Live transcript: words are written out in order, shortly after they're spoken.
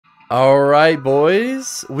Alright,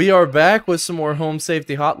 boys. We are back with some more Home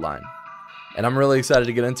Safety Hotline. And I'm really excited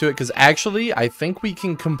to get into it because actually, I think we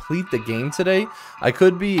can complete the game today. I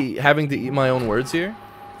could be having to eat my own words here.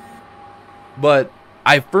 But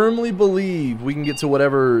I firmly believe we can get to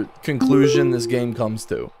whatever conclusion this game comes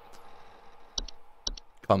to.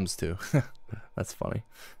 That's funny.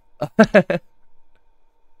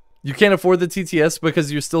 You can't afford the TTS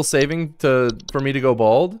because you're still saving for me to go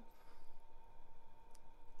bald?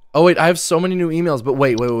 Oh wait, I have so many new emails, but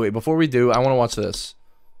wait. Before we do, I want to watch this.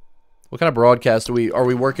 What kind of broadcast are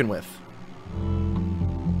we working with?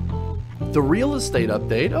 The real estate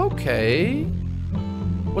update. Okay.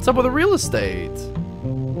 What's up with the real estate?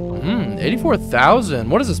 84,000.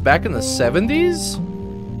 What is this, back in the 70s?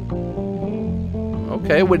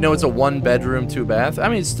 Okay, wait, no, it's a 1-bedroom, 2-bath. I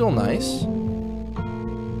mean, it's still nice.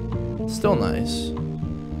 Still nice.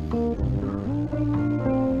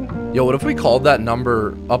 Yo, what if we called that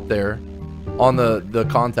number up there on the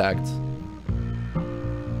contact?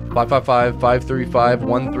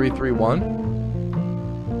 555-535-1331.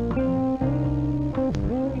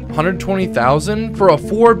 120,000 for a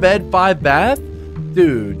 4-bed, 5-bath?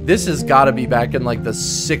 Dude, this has got to be back in like the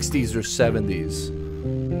 60s or 70s.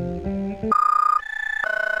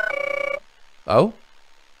 Oh?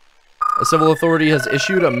 A civil authority has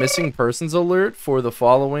issued a missing persons alert for the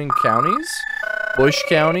following counties. Bush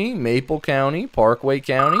County, Maple County, Parkway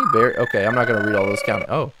County, okay, I'm not going to read all those counties.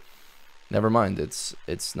 Oh, never mind. It's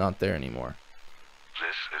not there anymore.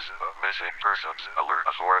 This is a missing persons alert.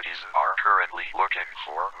 Authorities are currently looking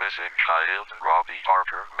for missing child Robbie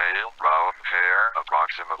Parker, male, brown hair,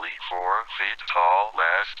 approximately 4 feet tall,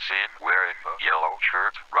 last seen wearing a yellow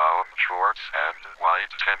shirt, brown shorts, and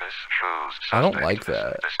white tennis shoes. I don't like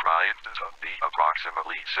that. Described to be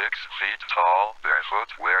approximately 6 feet tall,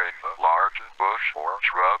 barefoot, wearing a large bush or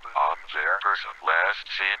shrub on their person. Last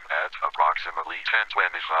seen at approximately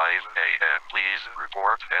 10:25 a.m. Please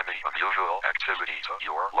report any unusual activity to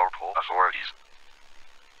your local authorities.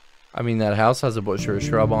 I mean, that house has a bush or a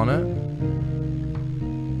shrub on it.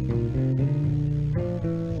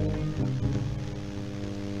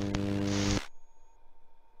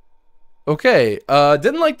 Okay,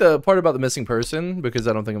 didn't like the part about the missing person because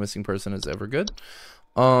I don't think a missing person is ever good.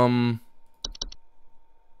 Okay,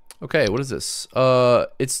 what is this?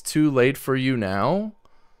 It's too late for you now.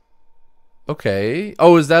 Okay.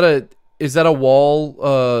 Oh, is that a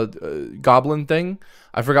wall goblin thing?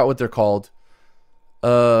 I forgot what they're called.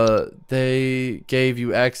 They gave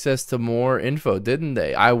you access to more info, didn't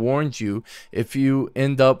they? I warned you. If you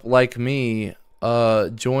end up like me,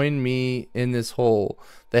 join me in this hole.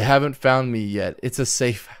 They haven't found me yet. It's a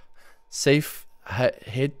safe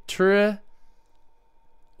hitter.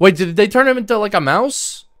 Wait, did they turn him into like a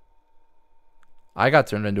mouse? I got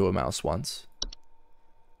turned into a mouse once.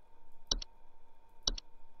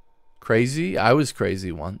 Crazy? I was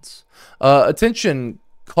crazy once. Attention,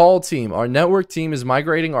 call team. Our network team is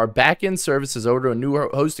migrating our backend services over to a new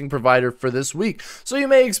hosting provider for this week, so you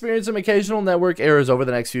may experience some occasional network errors over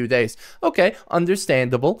the next few days. Okay,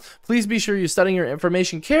 understandable. Please be sure you're studying your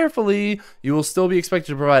information carefully. You will still be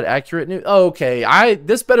expected to provide accurate news. Okay,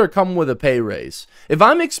 this better come with a pay raise. If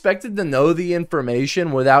I'm expected to know the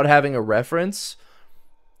information without having a reference,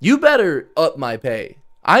 you better up my pay.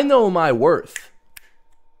 I know my worth.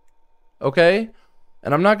 Okay?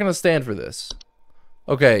 And I'm not going to stand for this.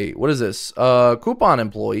 Okay, what is this? Coupon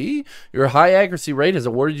employee. Your high accuracy rate has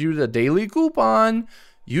awarded you the daily coupon.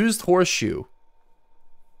 Used horseshoe.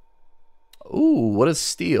 Ooh, what a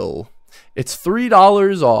steal. It's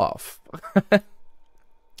 $3 off.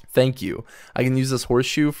 Thank you. I can use this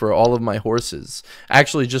horseshoe for all of my horses.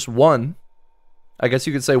 Actually, just one. I guess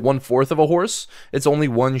you could say 1/4 of a horse. It's only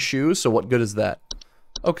one shoe, so what good is that?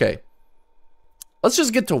 Okay. Let's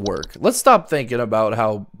just get to work. Let's stop thinking about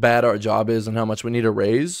how bad our job is and how much we need to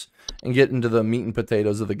raise and get into the meat and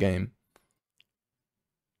potatoes of the game.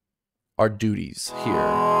 Our duties here.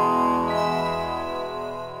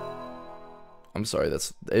 I'm sorry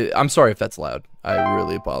if that's loud. I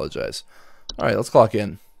really apologize. All right, let's clock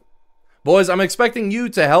in. Boys, I'm expecting you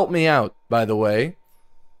to help me out, by the way.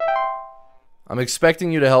 I'm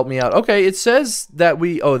expecting you to help me out. Okay, it says that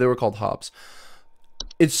oh, they were called hops.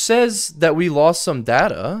 It says that we lost some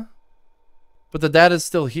data, but the data is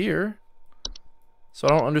still here. So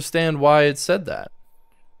I don't understand why it said that.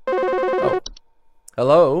 Oh.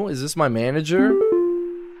 Hello, is this my manager?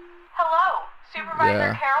 Hello, Supervisor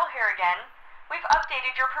Yeah. Carol here again. We've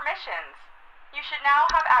updated your permissions. You should now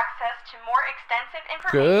have access to more extensive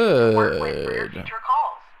information to work with for your Good. future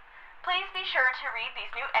calls. Please be sure to read these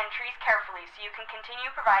new entries carefully so you can continue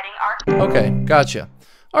providing our... Okay, gotcha.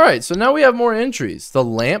 All right, so now we have more entries. The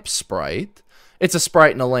lamp sprite. It's a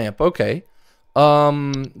sprite and a lamp. Okay.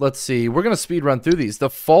 Let's see. We're going to speed run through these. The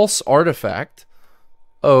false artifact.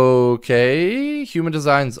 Okay. Human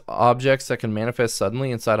designs objects that can manifest suddenly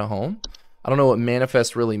inside a home. I don't know what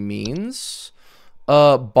manifest really means.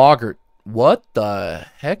 Boggart. What the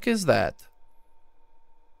heck is that?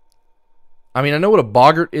 I mean, I know what a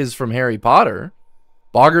Boggart is from Harry Potter.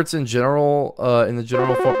 Boggarts in general, in the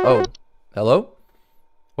general form. Oh, hello?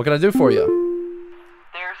 What can I do for you?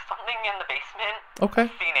 There's something in the basement. Okay.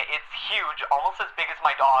 I've seen it. It's huge, almost as big as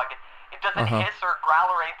my dog. It doesn't hiss or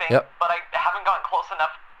growl or anything, Yep. but I haven't gotten close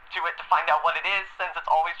enough to it to find out what it is, since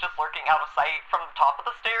it's always just lurking out of sight from the top of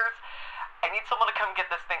the stairs. I need someone to come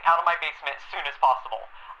get this thing out of my basement as soon as possible.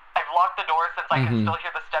 I've locked the door since I can still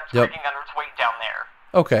hear the steps creaking under its weight down there.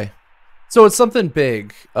 Okay. So it's something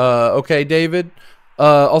big. Okay, David.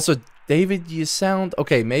 Also, David, you sound...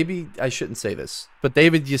 Okay, maybe I shouldn't say this. But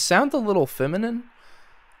David, you sound a little feminine.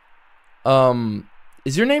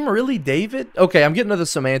 Is your name really David? Okay, I'm getting to the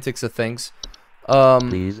semantics of things.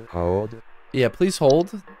 Please hold. Yeah, please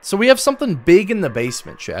hold. So we have something big in the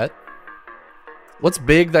basement, chat. What's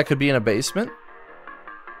big that could be in a basement?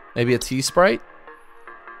 Maybe a tea sprite?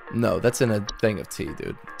 No, that's in a thing of tea,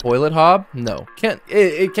 dude. Toilet hob? No.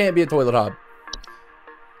 It can't be a toilet hob.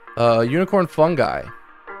 Unicorn fungi.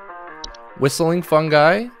 Whistling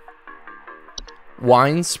fungi.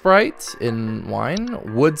 Wine sprite in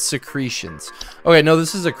wine. Wood secretions. Okay, no,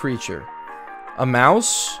 this is a creature. A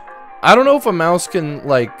mouse? I don't know if a mouse can,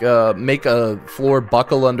 like, make a floor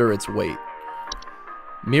buckle under its weight.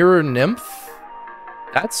 Mirror nymph?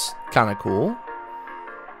 That's kind of cool.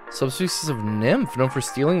 Subspecies of nymph, known for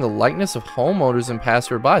stealing the likeness of homeowners and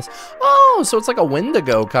passerbys. Oh, so it's like a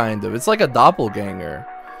Wendigo, kind of. It's like a doppelganger.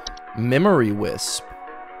 Memory wisp.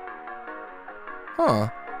 Huh.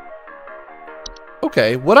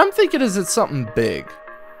 Okay, what I'm thinking is it's something big.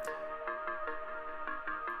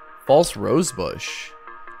 False rosebush.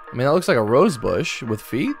 I mean, that looks like a rosebush with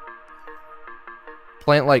feet.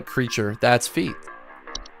 Plant-like creature. That's feet.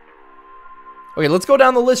 Okay, let's go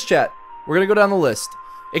down the list, chat. We're gonna go down the list.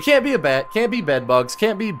 It can't be a bat, can't be bed bugs,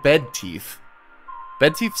 can't be bed teeth.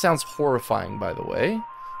 Bed teeth sounds horrifying, by the way.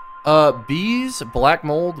 Bees, black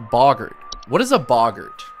mold, boggart. What is a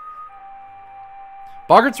boggart?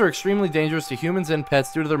 Boggarts are extremely dangerous to humans and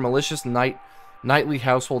pets due to their malicious nightly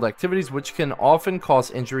household activities, which can often cause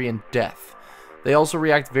injury and death. They also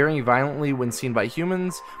react very violently when seen by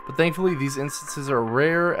humans, but thankfully these instances are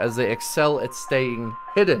rare as they excel at staying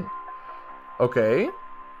hidden. Okay.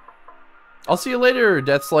 I'll see you later,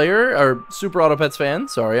 Death Slayer, or Super Auto Pets fan.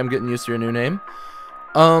 Sorry, I'm getting used to your new name.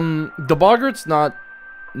 The Boggart's not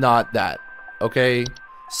that. Okay.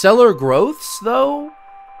 Cellar growths, though?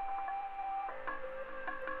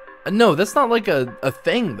 No, that's not like a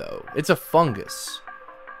thing, though. It's a fungus.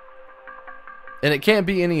 And it can't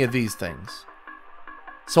be any of these things.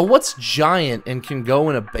 So what's giant and can go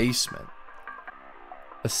in a basement?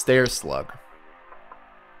 A stair slug.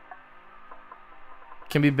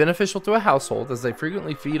 Can be beneficial to a household as they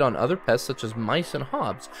frequently feed on other pests such as mice and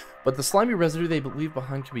hobs, but the slimy residue they leave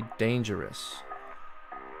behind can be dangerous.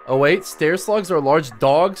 Oh wait, stair slugs are large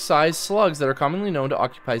dog-sized slugs that are commonly known to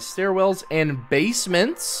occupy stairwells and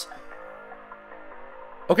basements.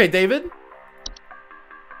 Okay, David?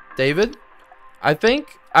 David? I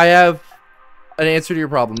think I have an answer to your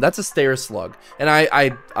problem. That's a stair slug. And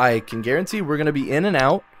I can guarantee we're gonna be in and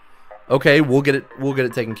out. Okay, we'll get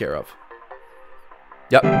it taken care of.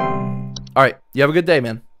 Yep. Alright, you have a good day,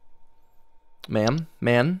 man. Ma'am,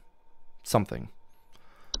 man, something.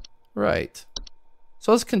 Right.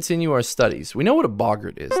 So let's continue our studies. We know what a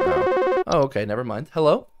boggart is now. Oh, okay, never mind.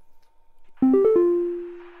 Hello?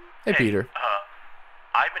 Hey, Peter.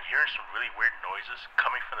 I've been hearing some really weird noises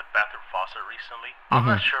coming from the bathroom faucet recently. I'm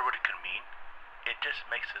not sure what it could mean. It just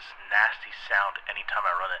makes this nasty sound anytime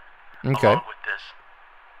I run it. Okay. Along with this,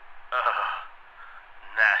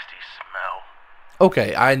 nasty smell.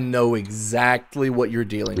 Okay, I know exactly what you're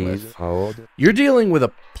dealing Please with. hold. You're dealing with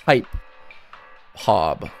a pipe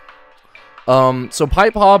hob. So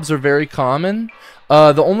pipe hobs are very common.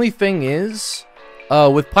 The only thing is,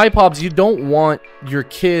 with pipe hobs, you don't want your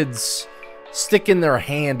kids sticking their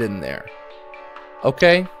hand in there.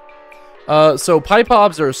 Okay? So pipe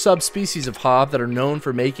hobs are a subspecies of hob that are known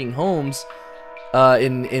for making homes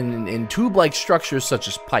in tube-like structures such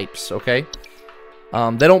as pipes, okay?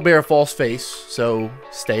 They don't bear a false face, so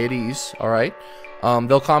stay at ease, alright?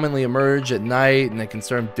 They'll commonly emerge at night, and they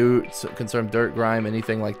concern dirt, grime,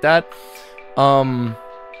 anything like that.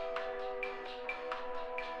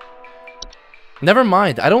 Never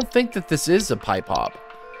mind. I don't think that this is a pipe hop.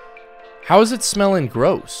 How is it smelling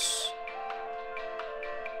gross?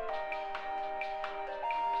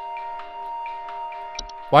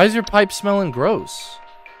 Why is your pipe smelling gross?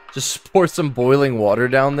 Just pour some boiling water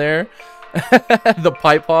down there. The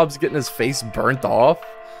pipe hop's getting his face burnt off.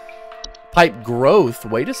 Pipe growth.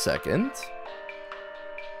 Wait a second.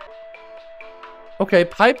 Okay,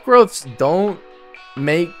 pipe growths don't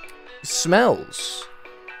make smells.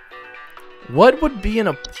 What would be in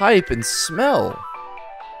a pipe and smell?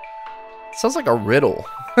 Sounds like a riddle.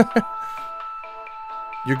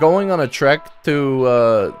 You're going on a trek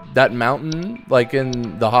to that mountain, like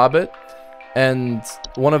in The Hobbit, and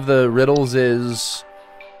one of the riddles is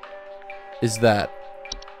that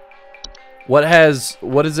what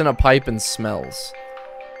is in a pipe and smells?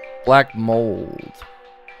 Black mold.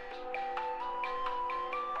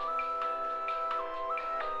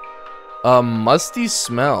 A musty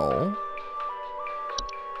smell.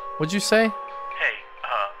 What'd you say? Hey,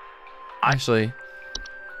 Actually,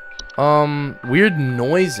 weird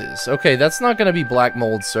noises. Okay, that's not gonna be black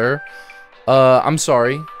mold, sir. I'm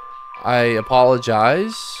sorry. I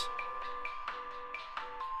apologize.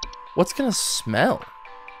 What's gonna smell?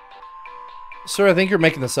 Sir, I think you're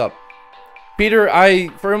making this up. Peter, I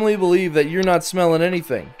firmly believe that you're not smelling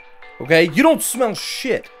anything. Okay? You don't smell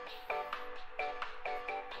shit.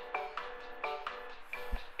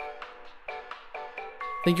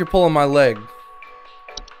 I think you're pulling my leg.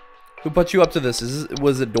 Who put you up to this?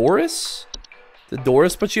 Was it Doris? Did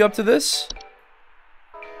Doris put you up to this?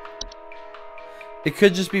 It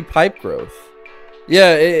could just be pipe growth.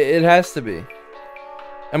 Yeah, it has to be.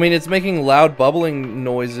 I mean, it's making loud bubbling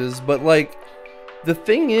noises, but like, the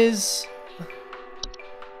thing is,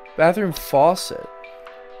 bathroom faucet.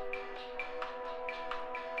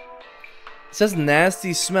 It says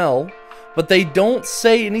nasty smell, but they don't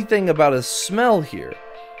say anything about a smell here.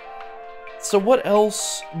 So what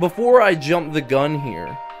else, before I jump the gun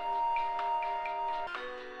here.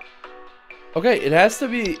 Okay, it has to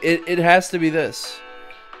be, it has to be this.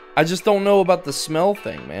 I just don't know about the smell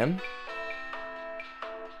thing, man.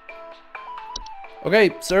 Okay,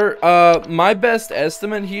 sir, my best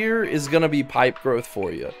estimate here is gonna be pipe growth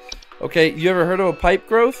for you. Okay, you ever heard of a pipe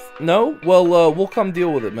growth? No? Well, we'll come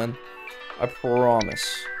deal with it, man. I promise.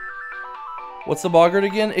 What's the Boggart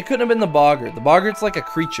again? It couldn't have been the Boggart. The Boggart's like a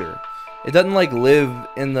creature. It doesn't like live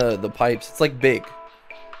in the pipes. It's like big.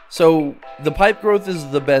 So the pipe growth is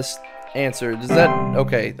the best answer. Does that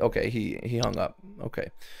okay, he hung up.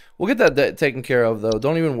 Okay. We'll get that taken care of though.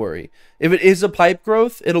 Don't even worry. If it is a pipe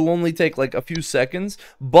growth, it'll only take like a few seconds.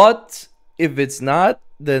 But if it's not,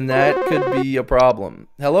 then that could be a problem.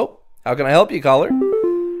 Hello? How can I help you, caller?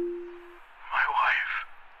 my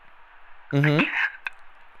wife. Mm-hmm. I can't.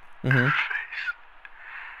 Mm-hmm. Her face.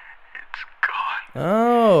 It's gone.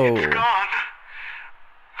 Oh. It's gone.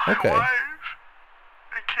 My Okay. wife.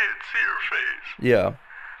 I can't see her face. Yeah.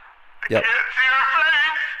 I Yep. can't see her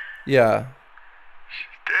face. Yeah.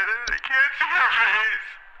 She's dead and I can't see her face.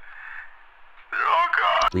 They're all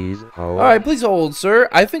gone. Please hold. Alright, please hold, sir.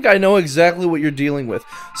 I think I know exactly what you're dealing with.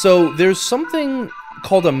 So, there's something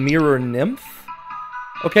called a mirror nymph.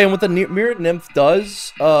 Okay, and what the mirror nymph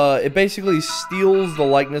does, it basically steals the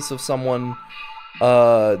likeness of someone,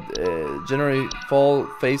 generally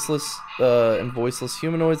faceless and voiceless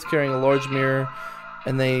humanoids carrying a large mirror,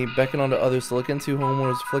 and they beckon onto others to look into.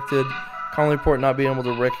 Homeowners afflicted commonly report not being able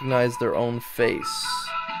to recognize their own face.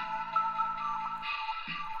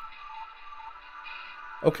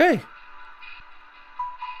 Okay.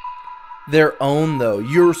 Their own, though.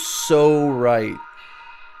 You're so right.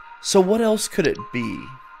 So what else could it be?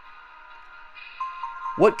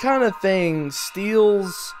 What kind of thing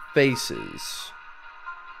steals faces?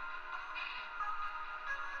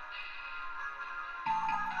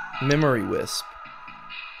 Memory wisp.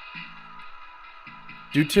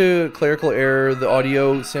 Due to clerical error, the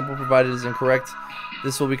audio sample provided is incorrect.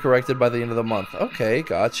 This will be corrected by the end of the month. Okay,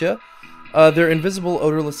 gotcha. They're invisible,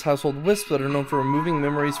 odorless household wisps that are known for removing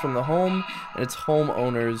memories from the home and its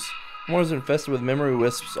homeowners. Homeowners infested with memory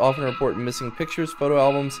wisps often report missing pictures, photo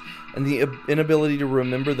albums, and the inability to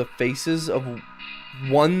remember the faces of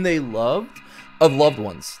one they loved. Of loved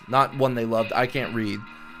ones, not one they loved. I can't read.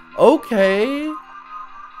 Okay.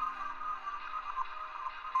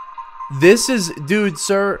 This is, dude,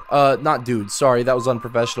 sir, not dude, sorry, that was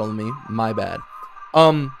unprofessional of me, my bad.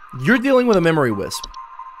 You're dealing with a memory wisp.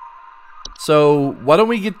 So, why don't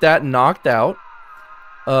we get that knocked out,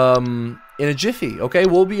 in a jiffy, okay?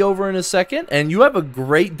 We'll be over in a second, and you have a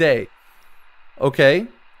great day, okay?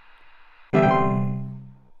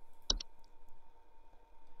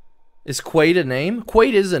 Is Quaid a name?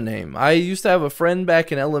 Quaid is a name. I used to have a friend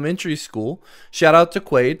back in elementary school. Shout out to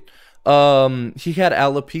Quaid. He had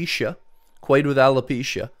alopecia. Quaid with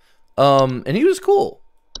alopecia. And he was cool.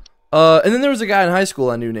 And then there was a guy in high school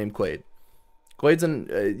I knew named Quaid. Quaid's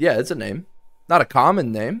yeah, it's a name. Not a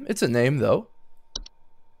common name. It's a name, though.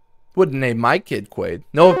 Wouldn't name my kid Quaid.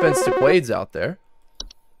 No offense to Quaids out there.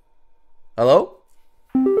 Hello?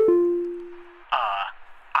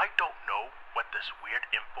 I don't know what this weird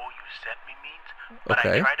info you sent me means, but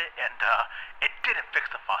Okay. I tried it and, it didn't fix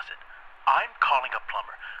the faucet. I'm calling a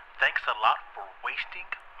plumber. Thanks a lot for wasting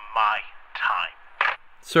my time.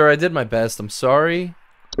 Sir, I did my best. I'm sorry.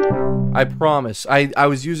 I promise. I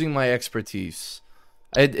was using my expertise.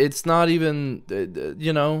 It's not even,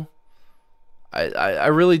 you know, I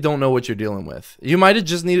really don't know what you're dealing with. You might have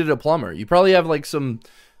just needed a plumber. You probably have like some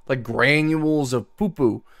like granules of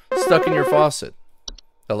poo-poo stuck in your faucet.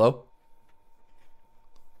 Hello?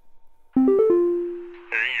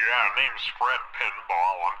 Hey, yeah, name's Fred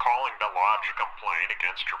Pinball. I'm calling to lodge a complaint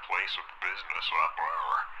against your place of business up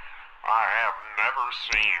there. I have never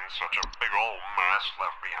seen such a big old mess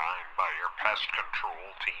left behind by your pest control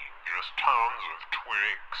team. Just tons of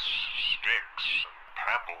twigs, sticks, and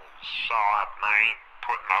pebbles. And I ain't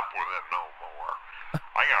putting up with it no more.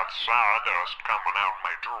 I got sawdust coming out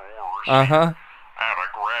my drawers. Uh-huh. I had to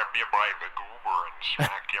grab you by the goober and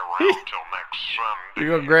smack you around till next Sunday. You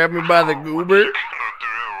gonna grab me by the goober? What's you gonna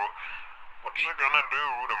do? What's you gonna do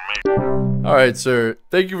to me? All right, sir.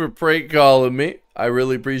 Thank you for prank calling me. I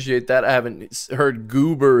really appreciate that. I haven't heard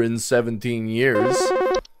goober in 17 years.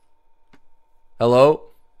 Hello?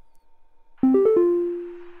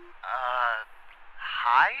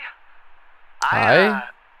 Hi? Hi?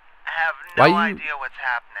 Have Why no you- idea what's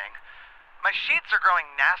happening. My sheets are growing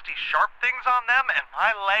nasty sharp things on them, and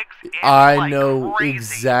my legs itch I like know crazy.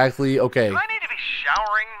 exactly. Okay. Do I need to be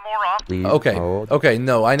showering more often? Please Okay. hold. Okay,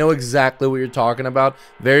 no, I know exactly what you're talking about.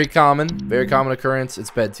 Very common occurrence. It's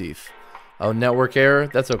bed teeth. Oh, network error.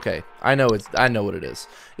 That's okay. I know what it is.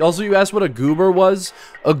 Also, you asked what a goober was.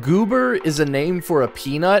 A goober is a name for a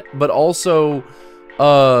peanut, but also,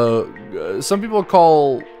 some people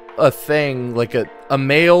call a thing like a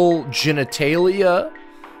male genitalia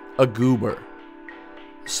a goober.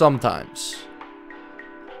 Sometimes,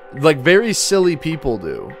 like very silly people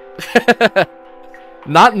do.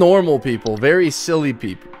 Not normal people, very silly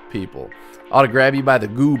people. Ought to grab you by the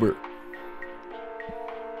goober.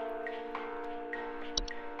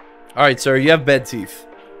 Alright, sir, you have bed teeth.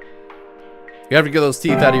 You have to get those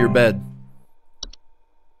teeth out of your bed.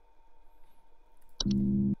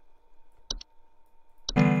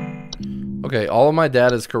 Okay, all of my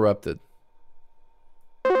data is corrupted.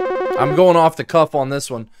 I'm going off the cuff on this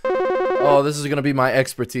one. Oh, this is going to be my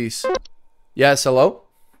expertise. Yes, hello?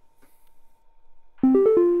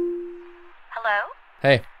 Hello?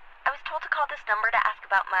 Hey. I was told to call this number to ask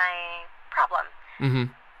about my problem.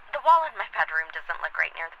 Mm-hmm. The wall in my bedroom doesn't look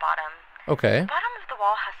right near the bottom. Okay. The bottom of the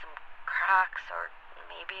wall has some cracks, or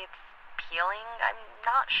maybe it's peeling. I'm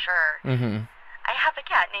not sure. Mm-hmm. I have a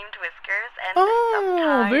cat named Whiskers, and Oh,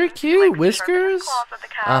 sometimes very he cute. likes to sharpen his Whiskers? claws at the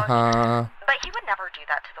couch. Uh-huh. But he would never do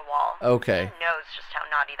that to the wall. Okay. He knows just how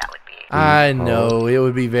naughty that would be. I know, it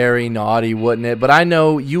would be very naughty, wouldn't it? But I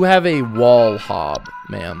know you have a wall hob,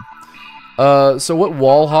 ma'am. So what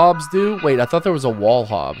wall hobs do? Wait, I thought there was a wall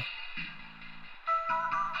hob.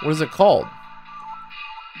 What is it called?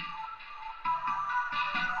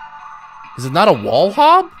 Is it not a wall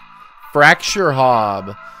hob? Fracture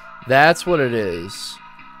hob. That's what it is.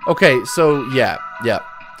 Okay, so yeah.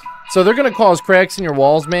 So they're gonna cause cracks in your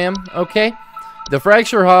walls, ma'am. Okay. The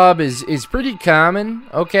fracture hob is pretty common.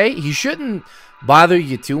 Okay, he shouldn't bother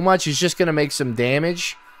you too much. He's just gonna make some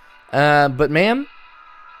damage. But ma'am,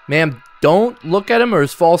 don't look at him, or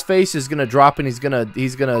his false face is gonna drop, and he's gonna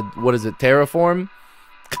what is it? Terraform.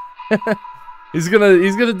 he's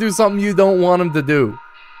gonna do something you don't want him to do.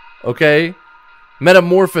 Okay,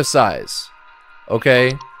 metamorphosize.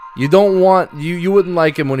 Okay, you don't want you wouldn't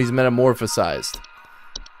like him when he's metamorphosized,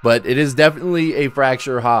 but it is definitely a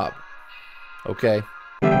fracture hob. Okay.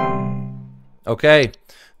 Okay.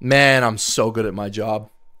 Man, I'm so good at my job.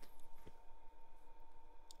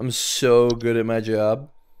 I'm so good at my job.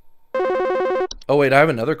 Oh wait, I have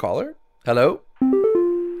another caller. Hello. Do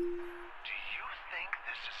you think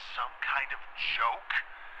this is some kind of joke?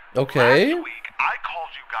 Okay. Last week, I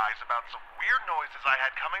called you guys about some weird noises I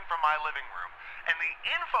had coming from my living room, and the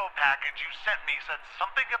info package you sent me said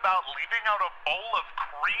something about leaving out a bowl of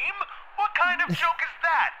cream? What kind of joke is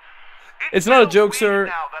that? It's not a been joke, week sir.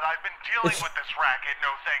 Now that I've been dealing with this racket,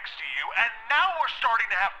 no thanks to you, and now we're starting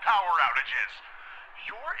to have power outages.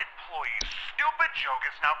 Your employee's stupid joke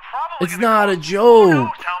is now probably It's gonna not a cost who joke.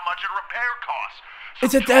 knows how much a repair costs. So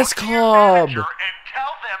It's a talk desk to your hob. manager and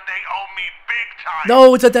tell them they owe me big time.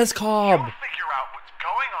 No, it's a desk hob. You'll figure out what's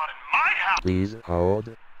going on in my house. Please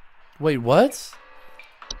hold. Wait, what?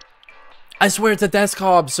 I swear it's a desk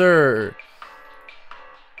hob, sir.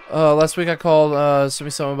 Last week I called, sent me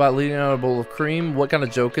something about leading out a bowl of cream. What kind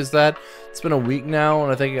of joke is that? It's been a week now,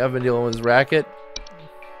 and I think I've been dealing with his racket.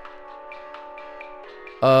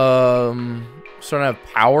 Starting to have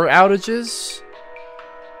power outages.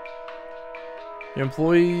 Your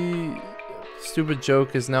employee stupid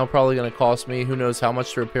joke is now probably going to cost me who knows how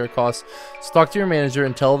much to repair costs. So talk to your manager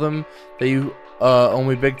and tell them that you owe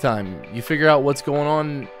me big time. You figure out what's going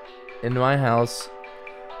on in my house,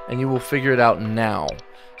 and you will figure it out now.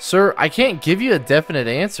 Sir, I can't give you a definite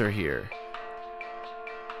answer here.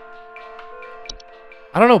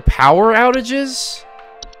 I don't know, power outages?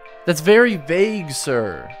 That's very vague,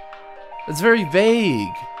 sir. That's very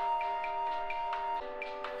vague.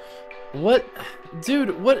 What?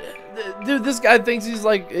 Dude, what? Dude, this guy thinks he's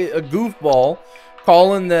like a goofball,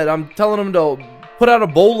 calling that I'm telling him to put out a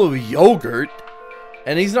bowl of yogurt,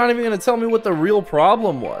 and he's not even going to tell me what the real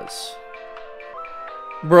problem was.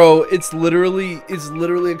 Bro, it's literally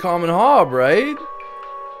a common hob, right?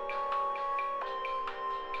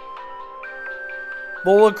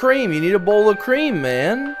 Bowl of cream. You need a bowl of cream,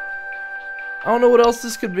 man. I don't know what else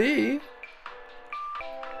this could be.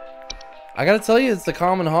 I gotta tell you, it's the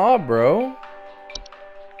common hob, bro.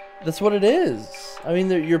 That's what it is. I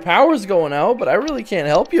mean, your power's going out, but I really can't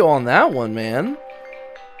help you on that one, man.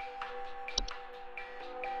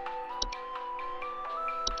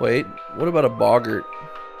 Wait, what about a Boggart?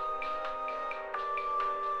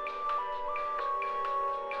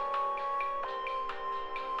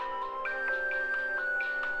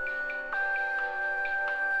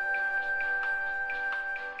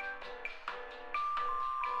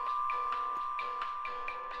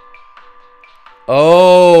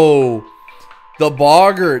 Oh, the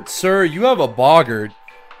Boggart. Sir, you have a Boggart.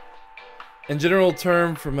 In general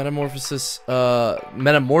term for metamorphosis,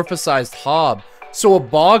 metamorphosized hob. So a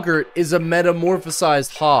Boggart is a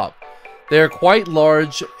metamorphosized hob. They are quite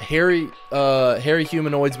large, hairy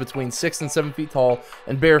humanoids between 6 and 7 feet tall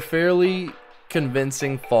and bear fairly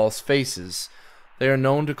convincing false faces. They are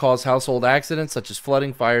known to cause household accidents such as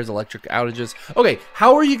flooding, fires, electric outages. Okay,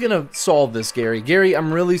 how are you going to solve this, Gary? Gary,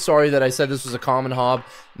 I'm really sorry that I said this was a common hob.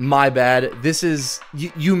 My bad. This is...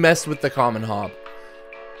 You messed with the common hob.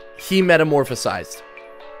 He metamorphosized.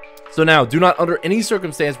 So now, do not under any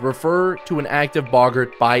circumstance refer to an active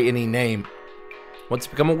Boggart by any name. Once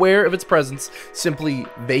you become aware of its presence, simply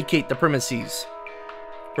vacate the premises.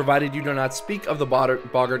 Provided you do not speak of the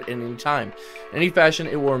Boggart in any time. In any fashion,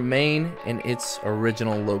 it will remain in its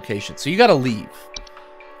original location. So you gotta leave.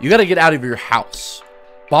 You gotta get out of your house.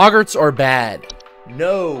 Boggarts are bad.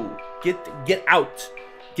 No. Get out.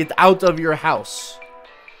 Get out of your house.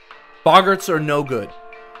 Boggarts are no good.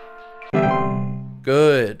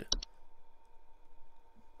 Good.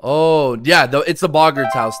 Oh, yeah, it's the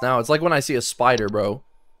Boggart's house now. It's like when I see a spider, bro.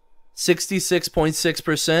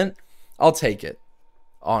 66.6%. I'll take it.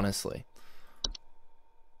 Honestly.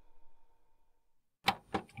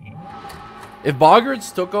 If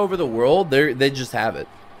Boggarts took over the world, they just have it.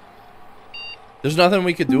 There's nothing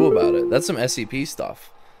we could do about it. That's some SCP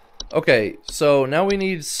stuff. Okay, so now we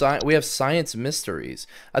need we have science mysteries.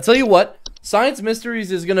 I tell you what, science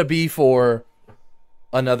mysteries is gonna be for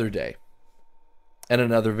another day and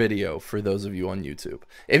another video for those of you on YouTube.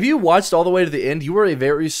 If you watched all the way to the end, you were a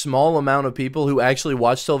very small amount of people who actually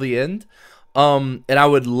watched till the end. And I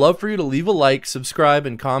would love for you to leave a like, subscribe,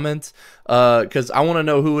 and comment, because I want to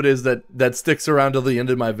know who it is that sticks around till the end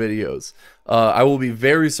of my videos. I will be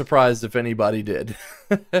very surprised if anybody did.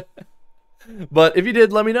 But if you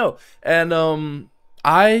did, let me know. And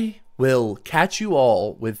I will catch you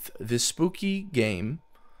all with this spooky game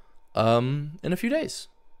in a few days.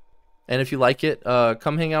 And if you like it,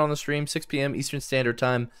 come hang out on the stream, 6 p.m. Eastern Standard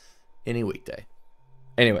Time, any weekday.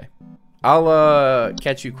 Anyway. I'll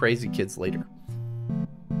catch you crazy kids later.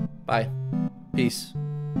 Bye. Peace.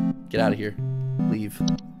 Get out of here. Leave.